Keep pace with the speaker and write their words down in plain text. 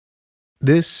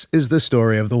This is the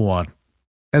story of the one.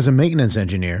 As a maintenance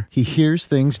engineer, he hears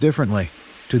things differently.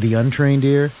 To the untrained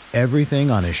ear,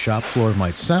 everything on his shop floor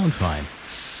might sound fine,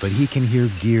 but he can hear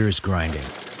gears grinding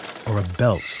or a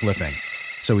belt slipping.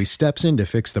 So he steps in to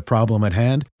fix the problem at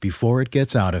hand before it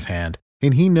gets out of hand.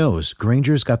 And he knows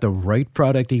Grainger's got the right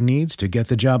product he needs to get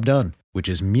the job done, which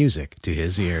is music to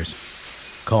his ears.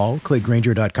 Call, click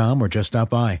Grainger.com, or just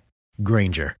stop by.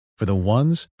 Grainger, for the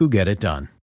ones who get it done.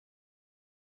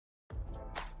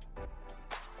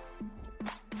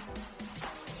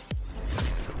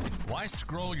 Why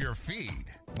scroll your feed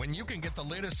when you can get the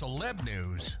latest celeb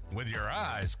news with your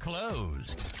eyes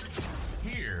closed?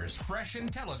 Here's fresh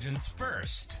intelligence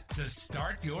first to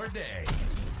start your day.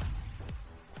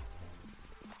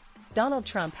 Donald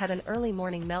Trump had an early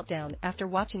morning meltdown after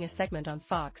watching a segment on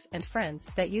Fox and Friends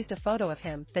that used a photo of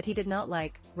him that he did not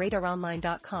like,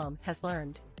 RadarOnline.com has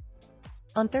learned.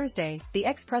 On Thursday, the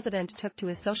ex-president took to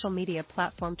his social media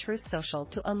platform Truth Social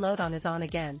to unload on his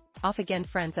on-again, off-again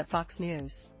friends at Fox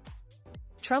News.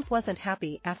 Trump wasn't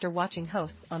happy after watching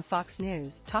hosts on Fox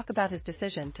News talk about his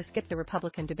decision to skip the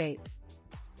Republican debates.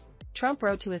 Trump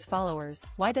wrote to his followers,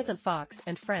 "Why doesn't Fox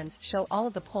and Friends show all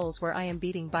of the polls where I am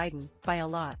beating Biden, by a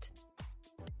lot?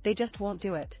 They just won't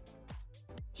do it."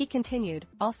 He continued,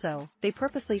 "Also, they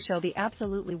purposely show the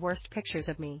absolutely worst pictures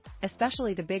of me,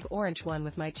 especially the big orange one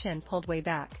with my chin pulled way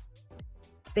back.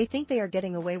 They think they are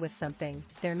getting away with something,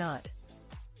 they're not.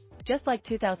 Just like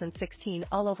 2016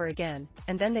 all over again,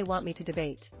 and then they want me to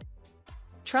debate."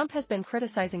 Trump has been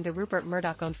criticizing the Rupert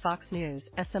Murdoch-owned Fox News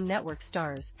as some network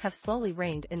stars have slowly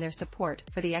reined in their support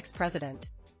for the ex-president.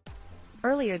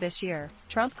 Earlier this year,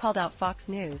 Trump called out Fox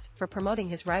News for promoting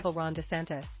his rival Ron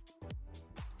DeSantis.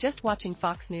 "Just watching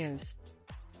Fox News.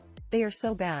 They are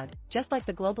so bad, just like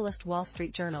the globalist Wall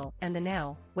Street Journal and the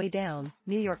now, way down,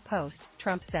 New York Post,"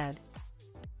 Trump said.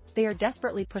 "They are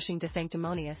desperately pushing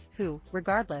DeSanctimonious, who,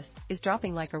 regardless, is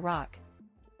dropping like a rock.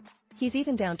 He's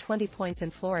even down 20 points in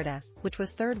Florida, which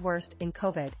was third worst in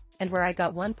COVID, and where I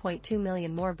got 1.2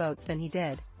 million more votes than he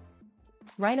did.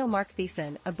 Rhino Mark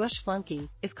Thiessen, a Bush flunky,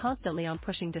 is constantly on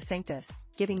pushing DeSantis,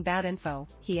 giving bad info,"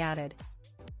 he added.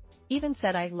 "Even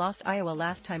said I lost Iowa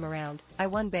last time around, I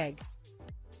won big.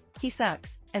 He sucks,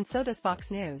 and so does Fox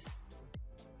News."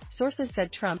 Sources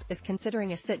said Trump is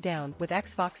considering a sit-down with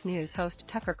ex-Fox News host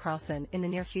Tucker Carlson in the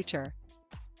near future.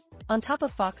 On top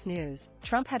of Fox News,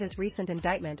 Trump had his recent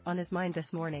indictment on his mind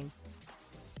this morning.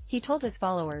 He told his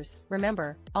followers,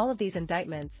 "Remember, all of these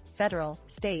indictments, federal,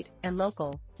 state, and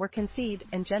local, were conceived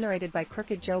and generated by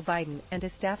crooked Joe Biden and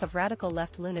his staff of radical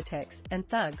left lunatics and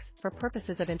thugs for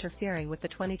purposes of interfering with the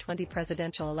 2020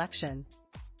 presidential election.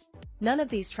 None of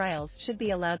these trials should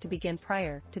be allowed to begin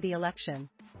prior to the election.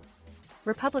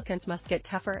 Republicans must get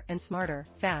tougher and smarter,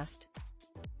 fast."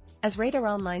 As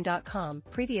RadarOnline.com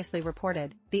previously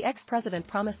reported, the ex-president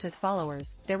promised his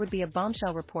followers there would be a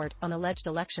bombshell report on alleged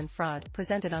election fraud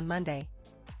presented on Monday.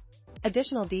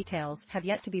 Additional details have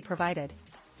yet to be provided.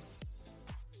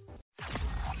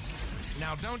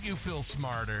 Now don't you feel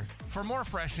smarter? For more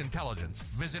fresh intelligence,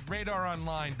 visit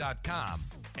RadarOnline.com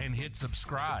and hit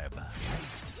subscribe.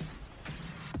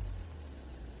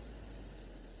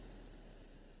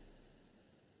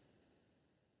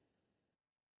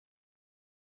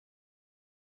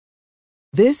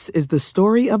 This is the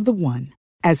story of the one.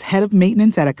 As head of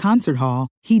maintenance at a concert hall,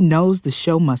 he knows the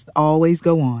show must always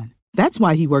go on. That's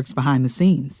why he works behind the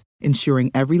scenes,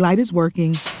 ensuring every light is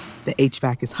working, the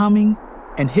HVAC is humming,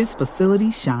 and his facility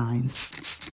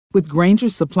shines. With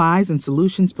Grainger's supplies and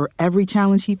solutions for every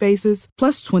challenge he faces,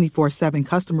 plus 24/7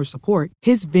 customer support,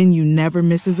 his venue never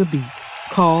misses a beat.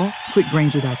 Call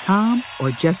quickgrainger.com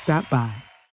or just stop by.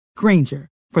 Grainger,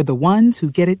 for the ones who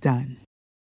get it done.